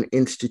own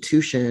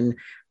institution,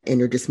 and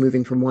you're just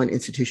moving from one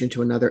institution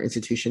to another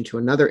institution to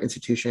another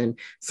institution,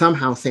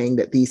 somehow saying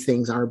that these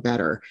things are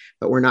better,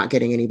 but we're not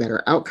getting any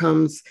better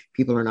outcomes.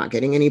 People are not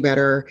getting any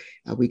better.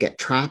 We get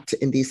trapped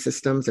in these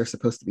systems. They're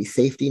supposed to be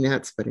safety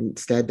nets, but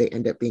instead they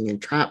end up being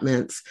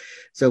entrapments.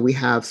 So we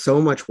have so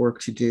much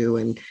work to do.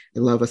 And I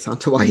love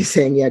Asantewaa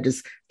saying, yeah,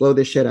 just blow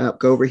this shit up,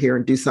 go over here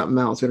and do something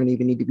else. We don't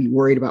even need to be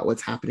worried about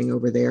what's happening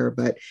over there,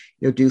 but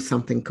do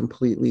something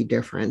completely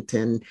different.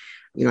 And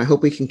I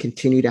hope we can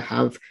continue to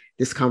have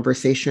this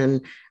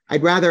conversation.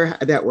 I'd rather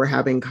that we're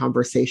having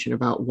conversation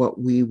about what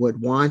we would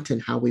want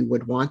and how we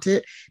would want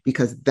it,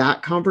 because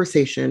that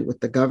conversation with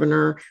the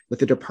governor, with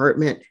the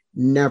department,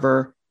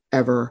 never,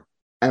 ever,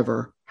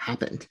 ever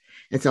happened.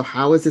 And so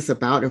how is this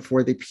about and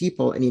for the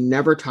people? And you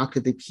never talk to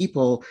the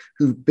people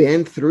who've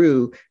been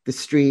through the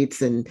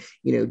streets and,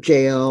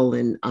 jail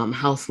and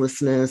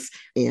houselessness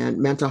and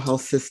mental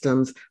health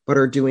systems, but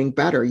are doing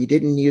better. You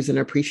didn't use an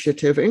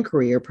appreciative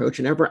inquiry approach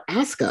and ever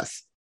ask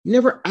us. You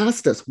never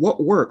asked us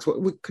what works,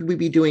 what could we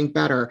be doing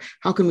better?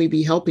 How can we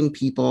be helping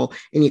people?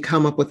 And you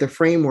come up with a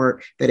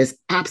framework that is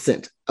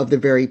absent of the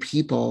very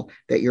people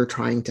that you're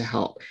trying to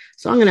help.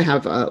 So I'm going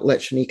to let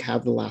Shanique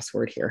have the last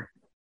word here.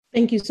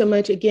 Thank you so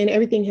much. Again,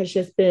 everything has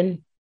just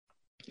been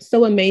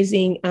so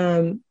amazing,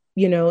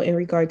 in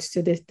regards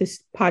to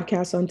this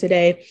podcast on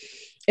today.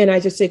 And I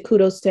just say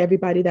kudos to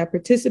everybody that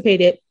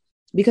participated,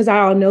 because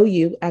I all know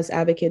you as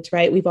advocates,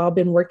 right? We've all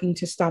been working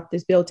to stop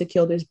this bill, to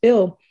kill this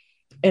bill.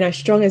 And as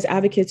strong as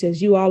advocates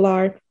as you all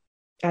are,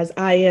 as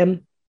I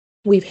am,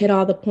 we've hit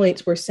all the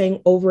points. We're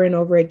saying over and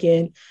over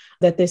again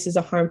that this is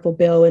a harmful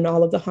bill and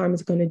all of the harm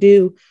it's going to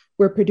do.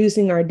 We're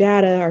producing our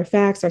data, our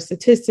facts, our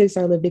statistics,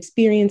 our lived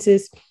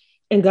experiences,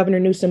 and Governor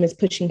Newsom is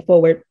pushing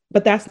forward.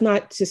 But that's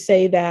not to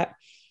say that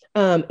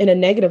in a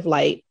negative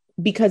light,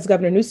 because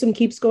Governor Newsom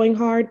keeps going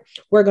hard,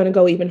 we're going to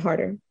go even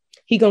harder.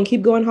 He's going to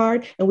keep going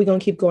hard and we're going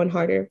to keep going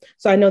harder.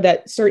 So I know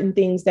that certain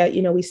things that,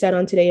 we said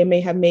on today, it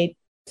may have made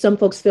some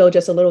folks feel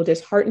just a little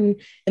disheartened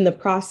in the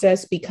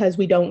process because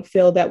we don't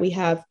feel that we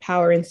have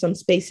power in some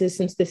spaces,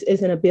 since this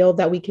isn't a bill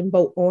that we can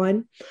vote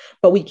on,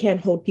 but we can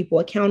hold people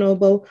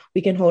accountable.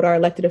 We can hold our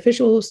elected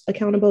officials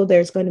accountable.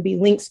 There's going to be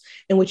links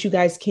in which you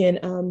guys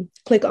can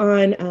click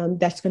on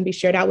that's going to be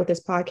shared out with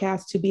this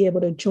podcast to be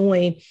able to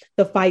join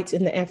the fights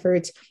and the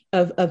efforts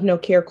of No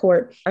Care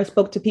Court. I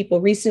spoke to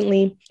people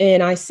recently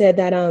and I said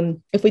that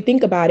if we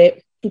think about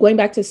it, going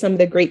back to some of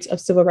the greats of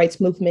civil rights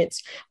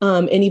movements,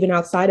 and even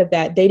outside of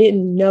that, they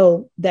didn't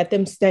know that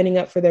them standing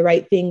up for the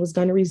right thing was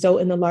going to result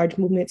in the large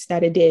movements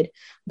that it did.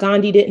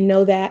 Gandhi didn't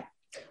know that.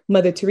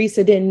 Mother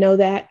Teresa didn't know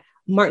that.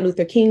 Martin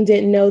Luther King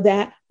didn't know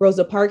that.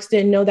 Rosa Parks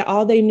didn't know that.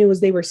 All they knew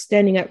was they were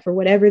standing up for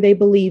whatever they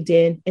believed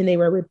in, and they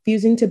were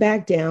refusing to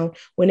back down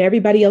when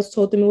everybody else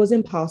told them it was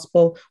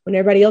impossible, when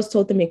everybody else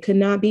told them it could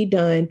not be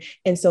done.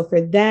 And so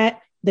for that,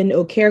 the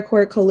No Care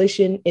Court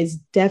Coalition is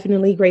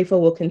definitely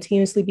grateful. We'll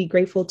continuously be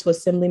grateful to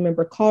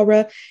Assemblymember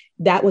Kalra.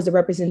 That was a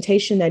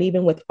representation that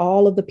even with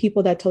all of the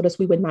people that told us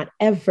we would not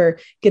ever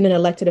get an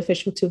elected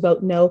official to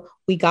vote no,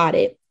 we got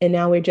it. And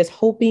now we're just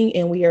hoping,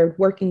 and we are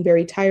working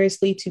very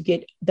tirelessly to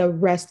get the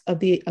rest of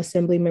the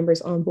Assembly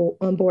members on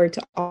board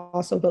to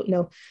also vote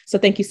no. So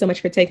thank you so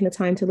much for taking the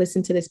time to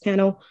listen to this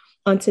panel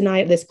on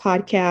tonight, this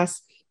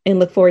podcast, and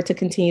look forward to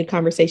continued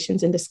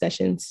conversations and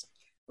discussions.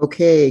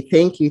 Okay,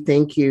 thank you.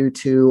 Thank you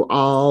to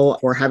all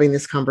for having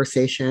this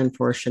conversation,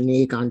 for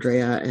Shanique,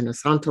 Andrea, and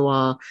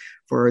Asantewaa,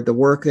 for the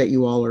work that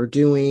you all are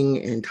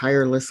doing and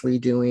tirelessly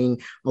doing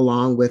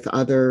along with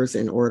others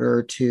in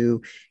order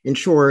to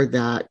ensure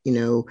that,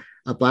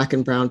 Black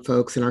and Brown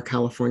folks in our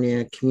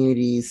California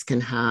communities can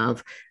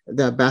have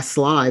the best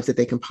lives that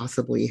they can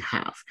possibly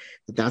have.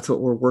 That's what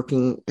we're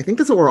working. I think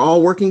that's what we're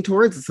all working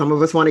towards. Some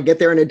of us want to get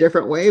there in a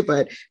different way,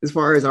 but as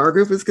far as our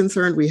group is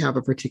concerned, we have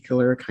a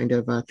particular kind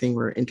of thing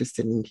we're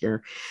interested in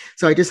here.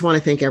 So I just want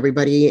to thank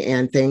everybody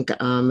and thank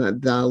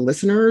the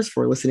listeners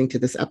for listening to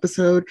this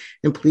episode.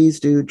 And please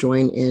do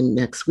join in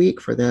next week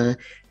for the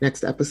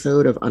next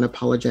episode of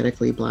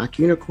Unapologetically Black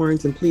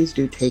Unicorns. And please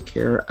do take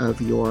care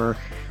of your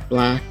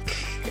Black,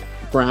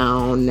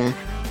 Brown,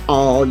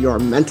 all your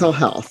mental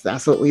health.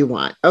 That's what we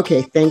want.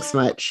 Okay, thanks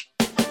much.